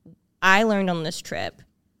up, I learned on this trip,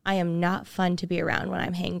 I am not fun to be around when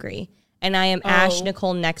I'm hangry. And I am Ash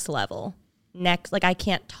Nicole next level. Like I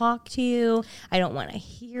can't talk to you. I don't want to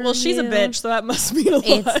hear Well, she's a bitch, so that must mean a lot.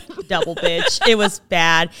 It's double bitch. It was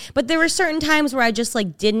bad. But there were certain times where I just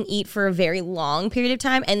like didn't eat for a very long period of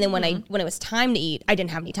time. And then when it was time to eat, I didn't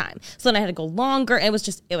have any time. So then I had to go longer. And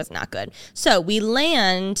it was not good. So we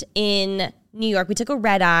land in New York. We took a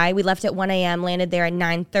red eye. We left at 1 a.m., landed there at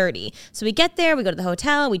 9:30. So we get there, we go to the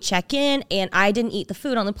hotel, we check in, and I didn't eat the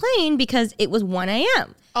food on the plane because it was 1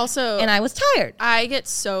 a.m. Also, and I was tired. I get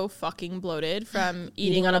so fucking bloated from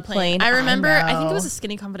eating on a plane. I I remember, I think it know. was a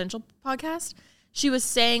Skinny Confidential podcast. She was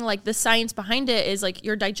saying like the science behind it is like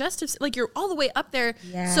your digestive, like you're all the way up there.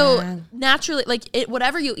 Yeah. So naturally, like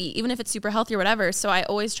whatever you eat, even if it's super healthy or whatever. So I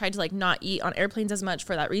always tried to like not eat on airplanes as much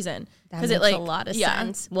for that reason. That makes it like a lot of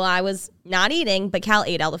sense. Well, I was not eating, but Cal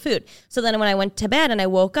ate all the food. So then when I went to bed and I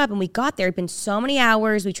woke up and we got there, it'd been so many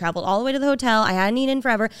hours. We traveled all the way to the hotel. I hadn't eaten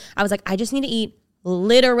forever. I was like, I just need to eat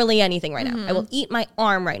literally anything right now. I will eat my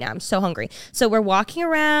arm right now. I'm so hungry. So we're walking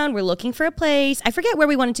around. We're looking for a place. I forget where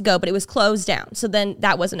we wanted to go, but it was closed down. So then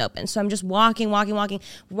that wasn't open. So I'm just walking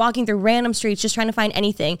through random streets, just trying to find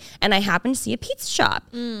anything. And I happen to see a pizza shop.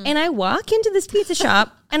 And I walk into this pizza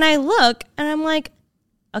shop and I look and I'm like,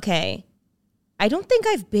 okay, I don't think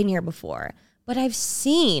I've been here before, but I've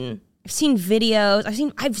seen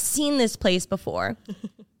videos. I've seen this place before.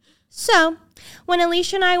 So when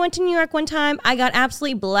Alicia and I went to New York one time, I got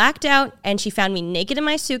absolutely blacked out and she found me naked in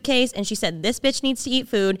my suitcase and she said, this bitch needs to eat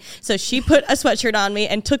food. So she put a sweatshirt on me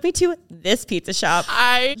and took me to this pizza shop.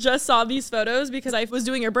 I just saw these photos because I was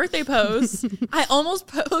doing your birthday pose. I almost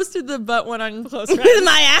posted the butt one on Close Friends. With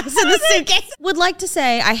my ass in the suitcase. Would like to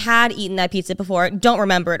say I had eaten that pizza before. Don't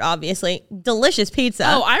remember it, obviously. Delicious pizza.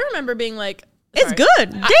 Oh, I rember being like, it's sorry.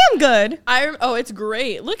 good. Damn good. Oh, it's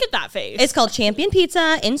great. Look at that face. It's called Champion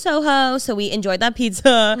Pizza in Soho. So we enjoyed that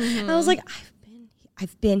pizza. I was like,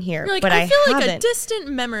 I've been here, You're like, but I feel haven't. like a distant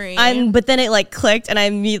memory. But then it like clicked and I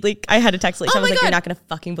had to text Alicia. I was my like, God. you're not going to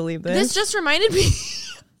fucking believe this. This just reminded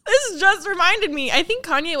me. I think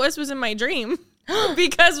Kanye West was in my dream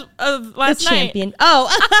because of last night. Champion. Oh.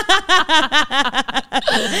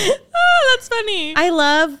 Oh, that's funny.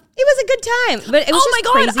 It was a good time, but it was my just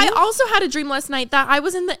God. crazy. I also had a dream last night that I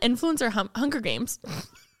was in the influencer Hunger Games.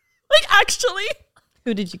 Like actually.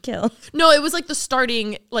 Who did you kill? No, it was like the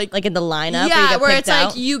starting like Like in the lineup? yeah, where it's out?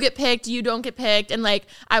 like you get picked, you don't get picked. And like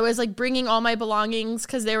I was like bringing all my belongings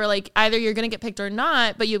because they were like either you're going to get picked or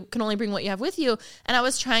not, but you can only bring what you have with you. And I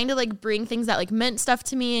was trying to like bring things that like meant stuff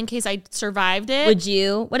to me in case I survived it.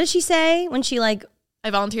 What did she say when she like? I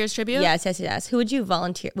volunteer as tribute? Yes. Who would you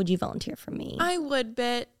volunteer? Would you volunteer for me? I would,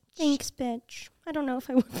 bitch. Thanks, bitch. I don't know if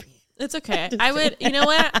I would be. It's okay. I would, you know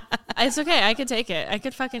what? It's okay. I could take it. I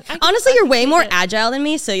could Honestly, you're way more agile than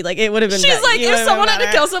me, so like it would have been. She's better. like, if someone had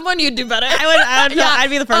to kill someone, you'd do better. I'd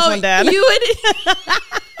be the first one dead. You would.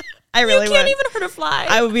 I really You can't would. even hurt a fly.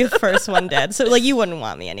 I would be the first one dead. So like you wouldn't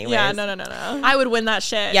want me anyways. Yeah, no. I would win that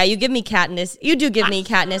shit. Yeah, you give me Katniss. You do give me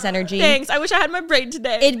Katniss energy. Thanks. I wish I had my braid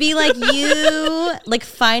today. It'd be like you, like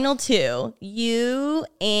final two. You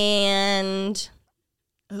and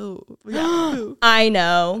Oh, yeah. I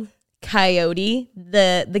know. Coyote,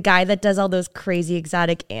 the guy that does all those crazy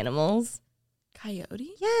exotic animals.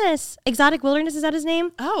 Coyote? Yes. Exotic Wilderness, is that his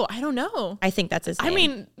name? Oh, I don't know. I think that's his name. I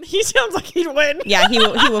mean, he sounds like he'd win. yeah, he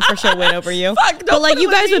will for sure win over you. Fuck, but like you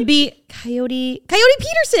guys would be Coyote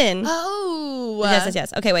Peterson. Oh.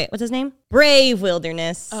 Yes. Okay, wait. What's his name? Brave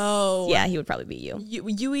Wilderness. Oh. Yeah, he would probably be you.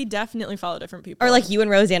 You definitely follow different people. Or like you and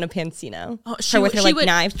Rosanna Pansino. Oh, her with her like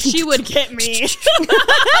knife. She would get me. She's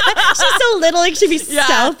so little, like she'd be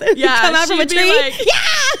stealth. Yeah. Come out from a tree. Like,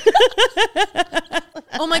 yeah.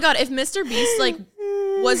 Oh my God. If Mr. Beast like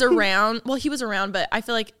was around, well, he was around, but I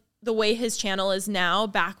feel like the way his channel is now,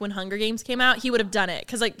 back when Hunger Games came out, he would have done it.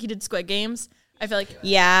 Cause like he did Squid Games. I feel like.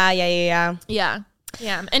 Yeah.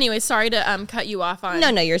 Yeah. Anyway, sorry to cut you off on. No,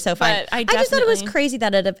 you're so fine. I just thought it was crazy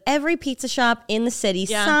that out of every pizza shop in the city,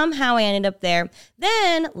 somehow I ended up there.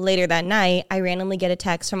 Then later that night, I randomly get a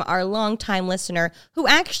text from our longtime listener who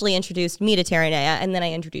actually introduced me to Terranea, and then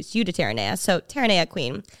I introduced you to Terranea. So Terranea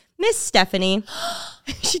Queen, Miss Stephanie,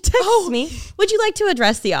 she texts me, would you like to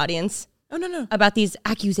address the audience? Oh, no. About these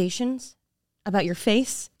accusations about your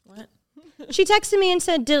face? What? She texted me and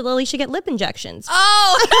said, did Alicia get lip injections?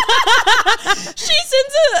 Oh, she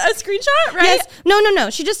sends a screenshot, right? Yes. No.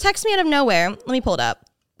 She just texted me out of nowhere. Let me pull it up.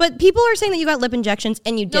 But people are saying that you got lip injections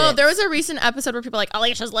and you didn't. No, there was a recent episode where people were like,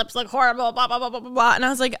 Alicia's lips look horrible, blah, blah, blah, blah, blah, blah. And I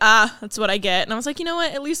was like, that's what I get. And I was like, you know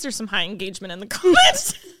what? At least there's some high engagement in the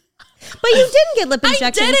comments. But you didn't get lip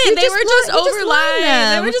injections. I didn't. They were just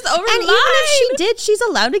overlying. They were just overlying. And even if she did, she's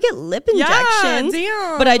allowed to get lip injections.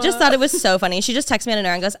 Damn. But I just thought it was so funny. She just texted me out of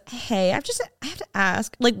nowhere and goes, hey, I have to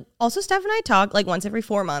ask. Like, also Steph and I talk like once every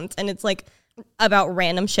 4 months, and it's like about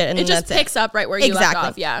random shit. And it just that's picks up right where you left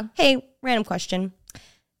off. Yeah. Hey, random question.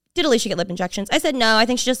 Did Alicia get lip injections? I said, no, I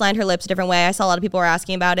think she just lined her lips a different way. I saw a lot of people were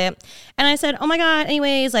asking about it. And I said, oh my God,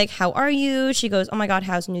 anyways, like, how are you? She goes, oh my God,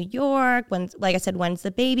 how's New York? When's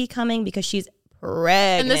the baby coming? Because she's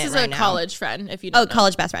pregnant. And this is right a now. College friend, if you don't know.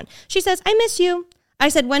 College best friend. She says, I miss you. I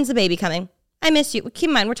said, when's the baby coming? I miss you. Keep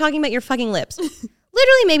in mind, we're talking about your fucking lips.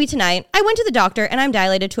 Literally, maybe tonight. I went to the doctor and I'm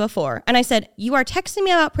dilated to a 4. And I said, you are texting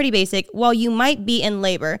me about Pretty Basic while you might be in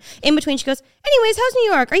labor. In between, she goes, anyways, how's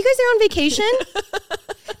New York? Are you guys there on vacation?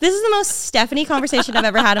 This is the most Stephanie conversation I've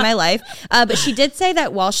ever had in my life. But she did say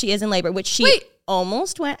that while she is in labor, which she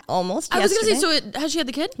almost yesterday. I was going to say, so has she had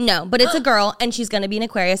the kid? No, but it's a girl and she's going to be an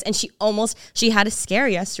Aquarius, and she had a scare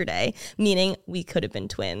yesterday, meaning we could have been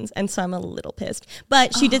twins. And so I'm a little pissed.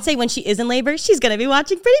 But she did say when she is in labor, she's going to be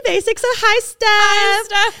watching Pretty Basic. So hi, Steph. Hi,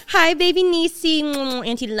 Steph. Hi, baby Niecy.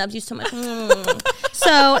 Auntie loves you so much.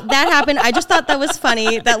 So that happened. I just thought that was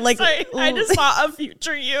funny. That like, sorry, I just saw a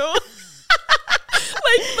future you.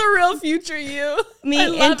 Like the real future you.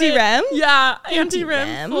 Me, Auntie Rem? Yeah, Auntie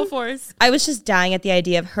Rem, full force. I was just dying at the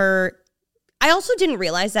idea of her. I also didn't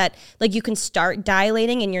realize that like you can start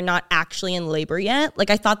dilating and you're not actually in labor yet. Like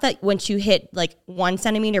I thought that once you hit like 1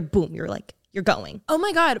 centimeter, boom, you're going. Oh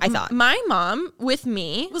my God. I thought. My mom with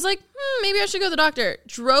me was like, maybe I should go to the doctor.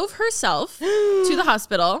 Drove herself to the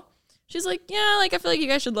hospital. She's like, yeah, like I feel like you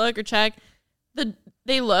guys should look or check.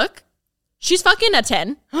 They look. She's fucking a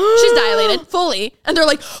 10. She's dilated fully. And they're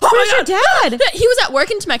like, oh where's my your God. dad? He was at work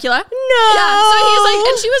in Temecula. No. Yeah. So he's like,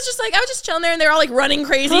 and she was just like, I was just chilling there and they're all like running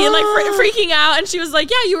crazy and like freaking out. And she was like,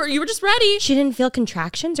 yeah, you were just ready. She didn't feel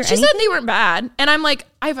contractions or anything? anything? She said they weren't bad. And I'm like,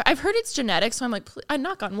 I've heard it's genetic. So I'm like, I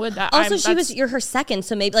knock on wood that also you're her second.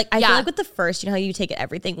 So maybe like, I feel like with the first, you know how you take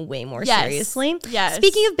everything way more seriously. Yes.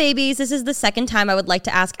 Speaking of babies, this is the second time I would like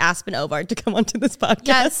to ask Aspen Ovard to come onto this podcast.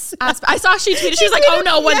 Yes. I saw she tweeted. She's like, oh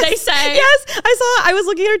no, what'd they say? Yes. I was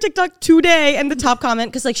looking at her TikTok today and the top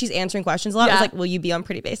comment, because like she's answering questions a lot. I was like, will you be on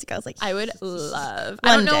Pretty Basic? I was like, I would love.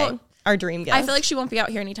 I don't know. Day, our dream guest. I feel like she won't be out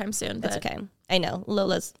here anytime soon. That's okay. I know.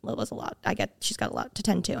 Lola's a lot. She's got a lot to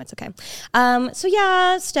tend to. It's okay. So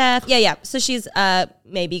yeah, Steph. Yeah. So she's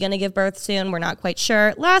maybe gonna give birth soon. We're not quite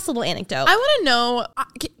sure. Last little anecdote. I want to know,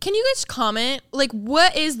 can you guys comment? Like,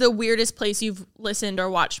 what is the weirdest place you've listened or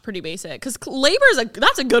watched Pretty Basic? Because labor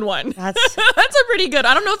that's a good one. That's a pretty good.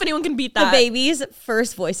 I don't know if anyone can beat that. The baby's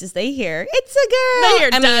first voices they hear. It's a girl. They hear.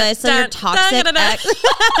 I mean, so your toxic ex.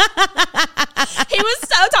 He was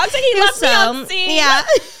so toxic. He left me on scene. Yeah.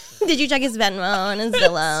 Did you check his Venmo and his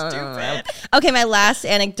Zillow? Stupid. Okay, my last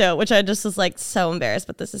anecdote, which I just was like so embarrassed,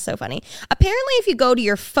 but this is so funny. Apparently, if you go to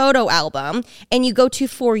your photo album and you go to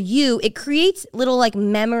For You, it creates little like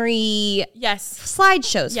memory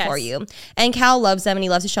slideshows for you. And Cal loves them and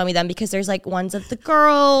he loves to show me them because there's like ones of the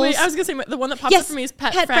girls. Wait, I was going to say the one that pops up for me is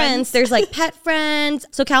Pet Friends. There's like Pet Friends.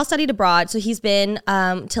 So Cal studied abroad. So he's been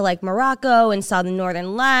to like Morocco and saw the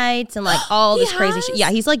Northern Lights and like all this crazy shit.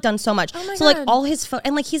 Yeah, he's like done so much. Oh my so God. like all his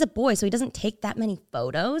and like he's a boy, so he doesn't take that many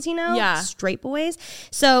photos, you know? Yeah. Straight boys.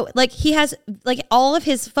 So like he has like all of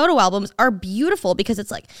his photo albums are beautiful because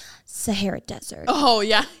it's like Sahara Desert. Oh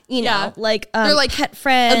yeah. You know, like, They're like Pet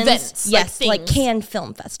Friends. events, like Yes, like things. Cannes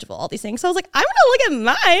Film Festival, all these things. So I was like, I'm gonna look at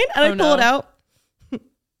mine. And I pull it out.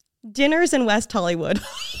 Dinners in West Hollywood.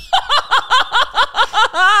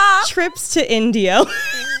 Trips to India.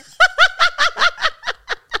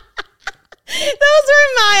 Those were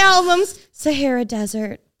my albums. Sahara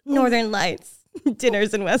Desert, Northern Lights,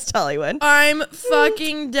 Dinners in West Hollywood. I'm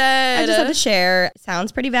fucking dead. I just had to share.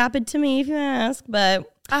 Sounds pretty vapid to me if you ask,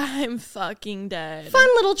 but I'm fucking dead. fun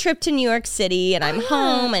little trip to New York City, and I'm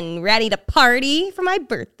home and ready to party for my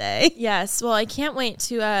birthday. Yes. Well, I can't wait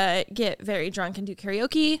to get very drunk and do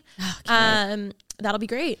karaoke. That'll be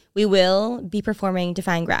great. We will be performing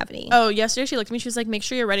Defying Gravity. Oh, yesterday she looked at me. She was like, make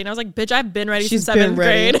sure you're ready. And I was like, bitch, I've been ready since 7th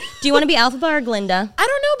grade. Do you want to be Alphaba or Glinda? I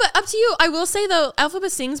don't know, but up to you. I will say, though,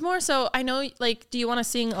 Alphaba sings more. So I know, like, do you want to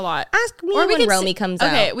sing a lot? Ask me Or we when can Romy comes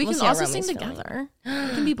out. Okay, we We'll can see how also Romy's sing feeling. together.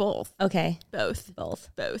 We can be both. Okay. Both.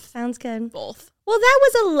 Both. Both. Sounds good. Both. Well, that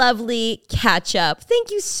was a lovely catch up.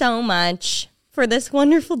 Thank you so much for this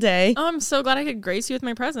wonderful day. Oh, I'm so glad I could grace you with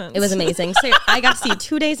my presence. It was amazing. So I got to see you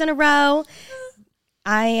 2 days in a row.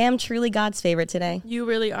 I am truly God's favorite today. You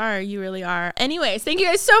really are. You really are. Anyways, thank you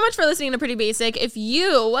guys so much for listening to Pretty Basic. If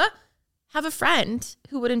you have a friend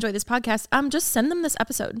who would enjoy this podcast, just send them this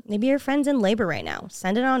episode. Maybe your friend's in labor right now.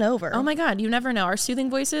 Send it on over. Oh my God, you never know. Our soothing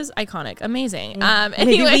voices, iconic, amazing. Maybe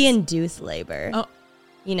Anyways, we induce labor. Oh.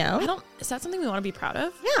 You know? Is that something we want to be proud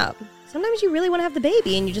of? Yeah. Sometimes you really want to have the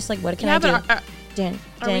baby and you're just like, what can I do? But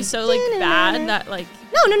are we so like bad that like...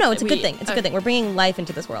 No, it's a good thing. It's a good thing. We're bringing life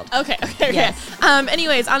into this world. Okay. Yes.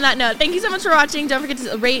 Anyways, on that note, thank you so much for watching. Don't forget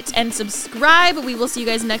to rate and subscribe. We will see you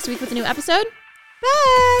guys next week with a new episode.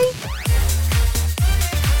 Bye.